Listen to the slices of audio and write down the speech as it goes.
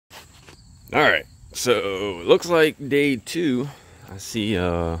Alright, so it looks like day 2. I see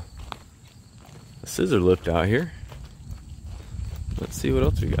a scissor lift out here. Let's see what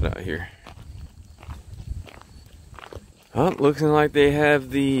else we got out here. Oh, looking like they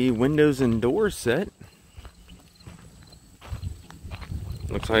have the windows and doors set.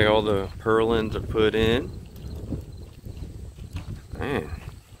 Looks like all the purlins are put in. Man,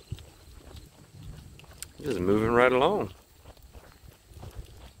 just moving right along.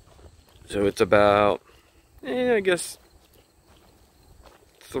 So it's about, I guess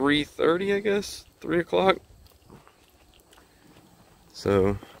 3:30, I guess 3 o'clock.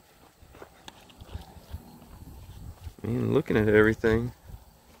 So, looking at everything,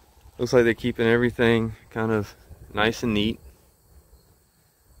 looks like they're keeping everything kind of nice and neat.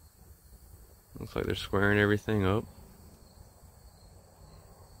 Looks like they're squaring everything up.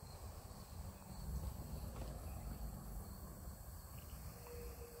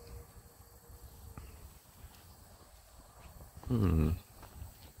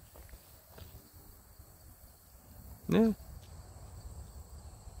 Yeah.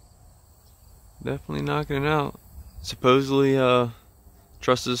 Definitely knocking it out. Supposedly,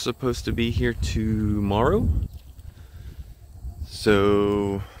 truss is supposed to be here tomorrow.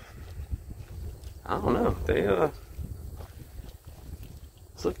 So, I don't know.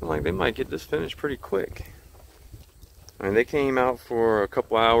 It's looking like they might get this finished pretty quick. I mean, they came out for a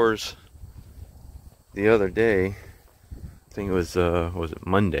couple hours the other day. I think it was it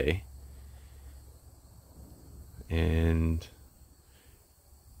Monday? And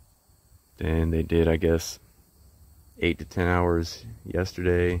then they did, I guess, 8 to 10 hours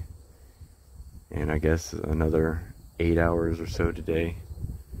yesterday, and I guess another 8 hours or so today.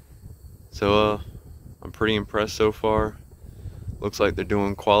 So I'm pretty impressed so far. Looks like they're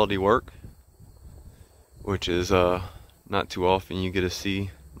doing quality work, which is not too often you get to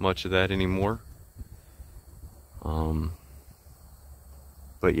see much of that anymore.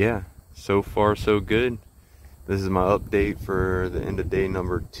 But yeah, so far so good. This is my update for the end of day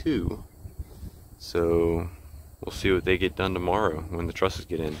number 2. So we'll see what they get done tomorrow when the trusses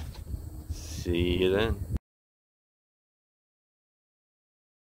get in. See you then.